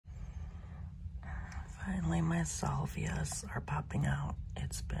Finally, my salvias are popping out.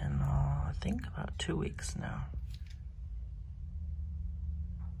 It's been, I think, about 2 weeks now.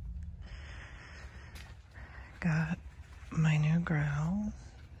 Got my new growl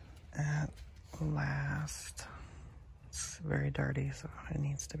at last. It's very dirty, so it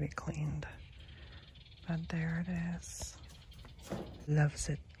needs to be cleaned. But there it is. Loves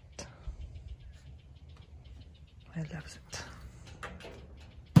it. I loves it.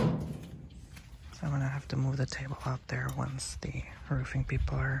 So I'm gonna have to move the table out there once the roofing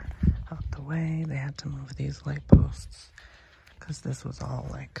people are out the way. They had to move these light posts because this was all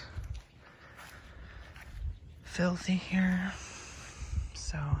like filthy here.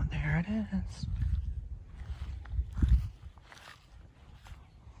 So there it is.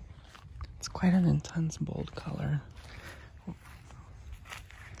 It's quite an intense bold color.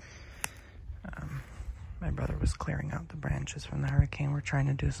 My brother was clearing out the branches from the hurricane. We're trying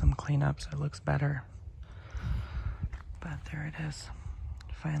to do some cleanup so it looks better. But there it is,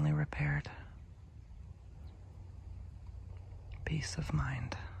 finally repaired. Peace of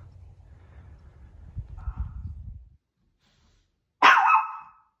mind.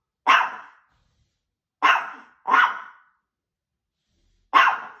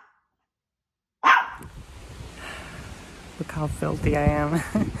 Look how filthy I am.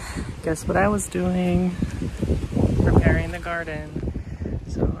 Guess what I was doing? Preparing the garden.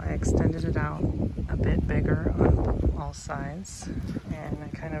 So I extended it out a bit bigger on all sides. And I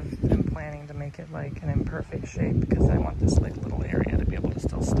kind of am planning to make it like an imperfect shape because I want this like little area to be able to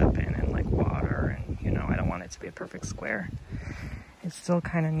still step in and like water. And you know, I don't want it to be a perfect square. It still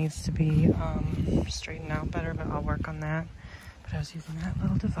kind of needs to be straightened out better, but I'll work on that. But I was using that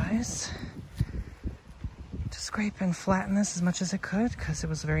little device to scrape and flatten this as much as it could because it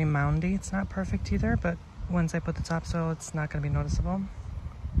was very moundy. It's not perfect either, but once I put the topsoil, it's not going to be noticeable.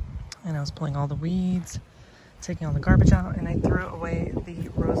 And I was pulling all the weeds, taking all the garbage out, and I threw away the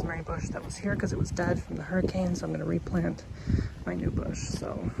rosemary bush that was here because it was dead from the hurricane, so I'm going to replant my new bush.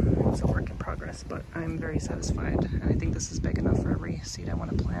 So it's a work in progress, but I'm very satisfied. And I think this is big enough for every seed I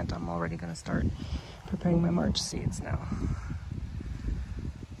want to plant. I'm already going to start preparing my March seeds now.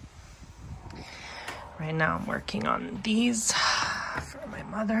 Right now I'm working on these for my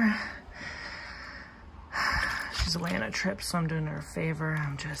mother. She's away on a trip, so I'm doing her a favor.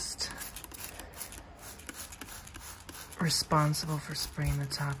 I'm just responsible for spraying the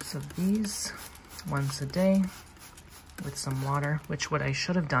tops of these once a day with some water, which what I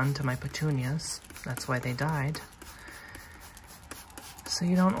should have done to my petunias. That's why they died. So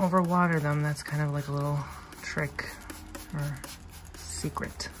you don't overwater them. That's kind of like a little trick or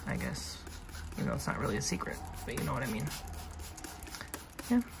secret, I guess. You know, it's not really a secret, but you know what I mean.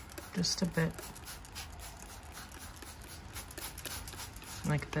 Yeah, just a bit.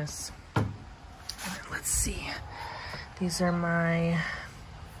 Like this. And then let's see. These are my,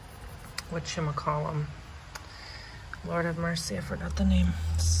 whatchamacallem. Lord have mercy, I forgot the name.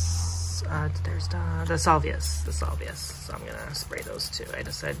 There's the salvias. The salvias. So I'm gonna spray those too. I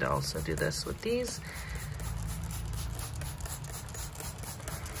decided to also do this with these.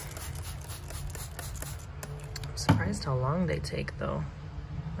 Surprised how long they take though.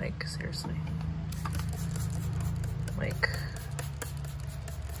 Like seriously. Like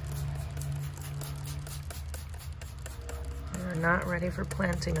we're not ready for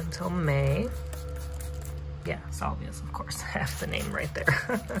planting until May. Yeah, salvias, of course. I have the name right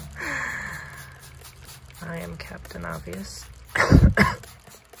there. I am Captain Obvious.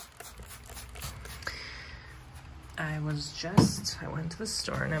 I went to the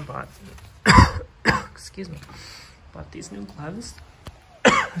store and I bought excuse me, bought these new gloves.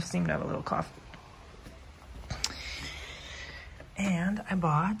 I seem to have a little cough. And I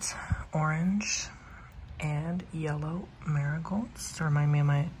bought orange and yellow marigolds to remind me of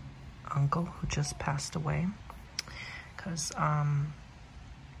my uncle who just passed away. Because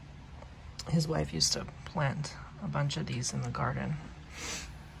his wife used to plant a bunch of these in the garden.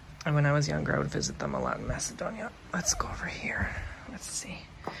 And when I was younger, I would visit them a lot in Macedonia. Let's go over here. Let's see.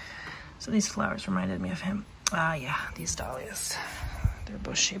 So these flowers reminded me of him. Yeah, these dahlias. They're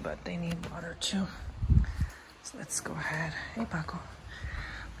bushy, but they need water too. So let's go ahead. Hey, Paco.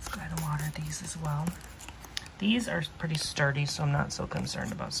 Let's go ahead and water these as well. These are pretty sturdy, so I'm not so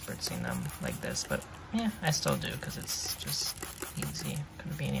concerned about spritzing them like this. But yeah, I still do because it's just easy,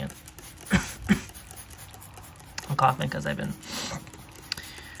 convenient. I'm coughing because I've been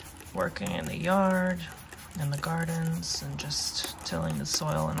working in the yard, in the gardens, and just tilling the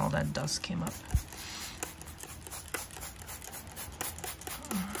soil, and all that dust came up.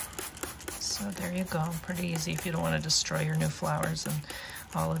 So there you go. Pretty easy if you don't want to destroy your new flowers and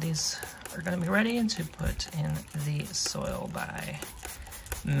all of these we're gonna be ready to put in the soil by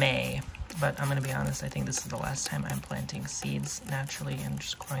May. But I'm gonna be honest, I think this is the last time I'm planting seeds naturally and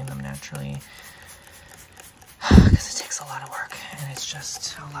just growing them naturally, because it takes a lot of work and it's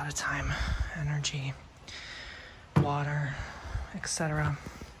just a lot of time, energy, water, etc.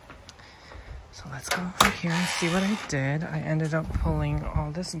 So let's go over here and see what I did. I ended up pulling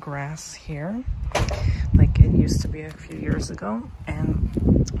all this grass here, like it used to be a few years ago, and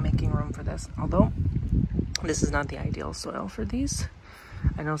making room for this. Although this is not the ideal soil for these.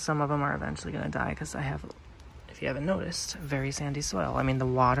 I know some of them are eventually going to die because I have, if you haven't noticed, very sandy soil. I mean, the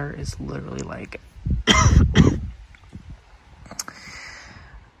water is literally like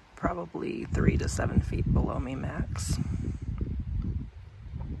probably 3 to 7 feet below me max.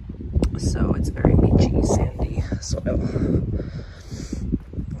 So it's very beachy, sandy soil.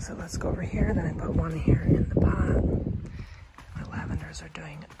 So let's go over here. Then I put one here in the pot. My lavenders are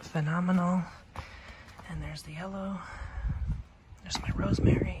doing phenomenal. And there's the yellow. There's my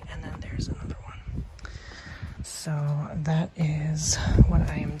rosemary, and then there's another one. So that is what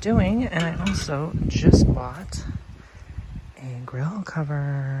I am doing. And I also just bought a grill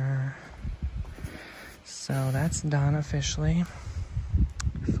cover. So that's done officially.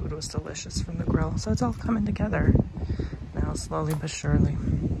 The food was delicious from the grill. So it's all coming together now, slowly but surely.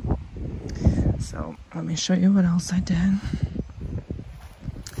 So let me show you what else I did.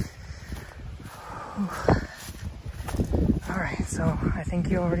 All right, so I think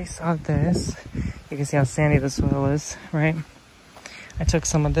you already saw this. You can see how sandy the soil is, right? I took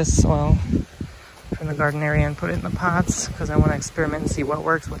some of this soil from the garden area and put it in the pots because I want to experiment and see what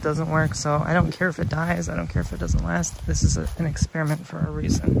works, what doesn't work. So I don't care if it dies. I don't care if it doesn't last. This is an experiment for a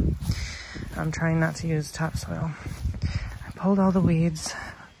reason. I'm trying not to use topsoil. I pulled all the weeds,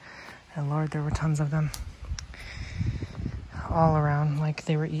 and Lord, there were tons of them all around, like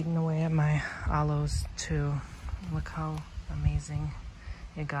they were eating away at my aloes too. Look how amazing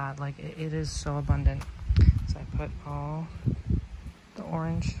it got. Like it is so abundant. So I put all the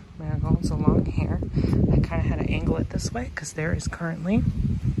orange marigolds along here. I kind of had to angle it this way because there is currently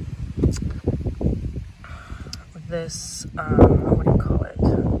this what do you call it,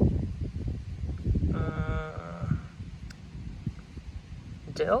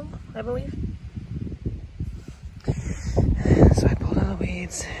 dill, I believe. So I pulled all the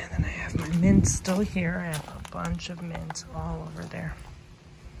weeds, and then I have my mint still here. I have a bunch of mint all over there.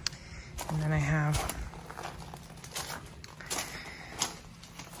 And then I have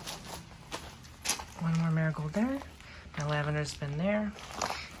one more marigold there. My lavender's been there.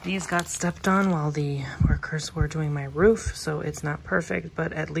 These got stepped on while the workers were doing my roof, so it's not perfect,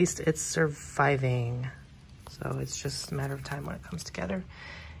 but at least it's surviving. So it's just a matter of time when it comes together.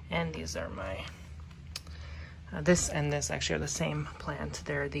 And these are my this and this actually are the same plant.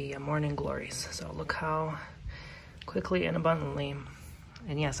 They're the morning glories. So look how quickly and abundantly.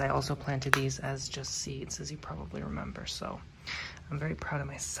 And yes, I also planted these as just seeds, as you probably remember. So I'm very proud of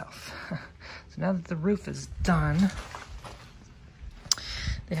myself. So now that the roof is done,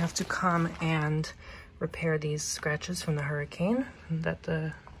 they have to come and repair these scratches from the hurricane that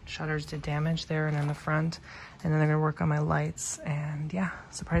the shutters did damage there and in the front. And then they're gonna work on my lights. And yeah,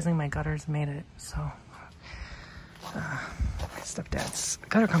 surprisingly my gutters made it. So my stepdad's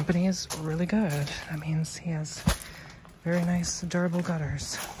gutter company is really good. That means he has very nice, durable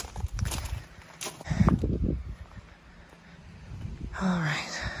gutters. All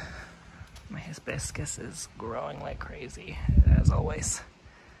right, my hibiscus is growing like crazy, as always.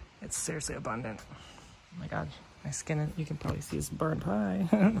 It's seriously abundant. Oh my God, my skin, you can probably see, is burnt high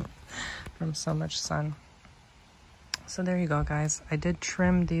from so much sun. So there you go, guys. I did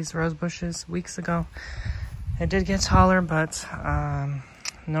trim these rose bushes weeks ago. It did get taller, but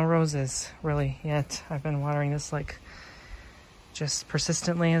no roses really yet. I've been watering this like just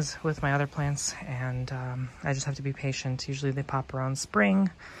persistently as with my other plants, and I just have to be patient. Usually they pop around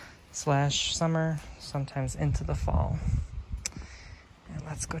spring / summer, sometimes into the fall. And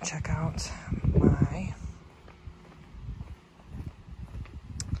let's go check out my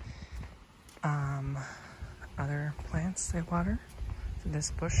other plants I water. So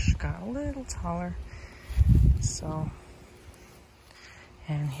this bush got a little taller. So,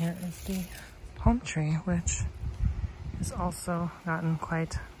 and here is the palm tree, which has also gotten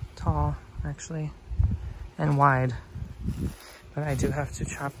quite tall, actually, and wide. But I do have to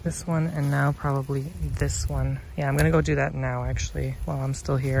chop this one, and now probably this one. Yeah, I'm gonna go do that now, actually, while I'm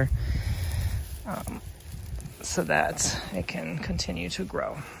still here, so that it can continue to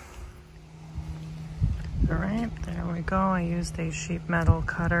grow. All right, there we go. I used a sheet metal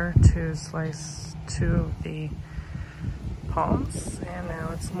cutter to slice 2 of the palms, and now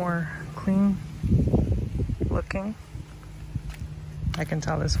it's more clean looking. I can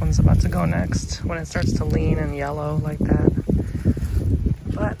tell this one's about to go next when it starts to lean and yellow like that.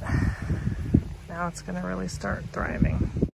 But now it's gonna really start thriving.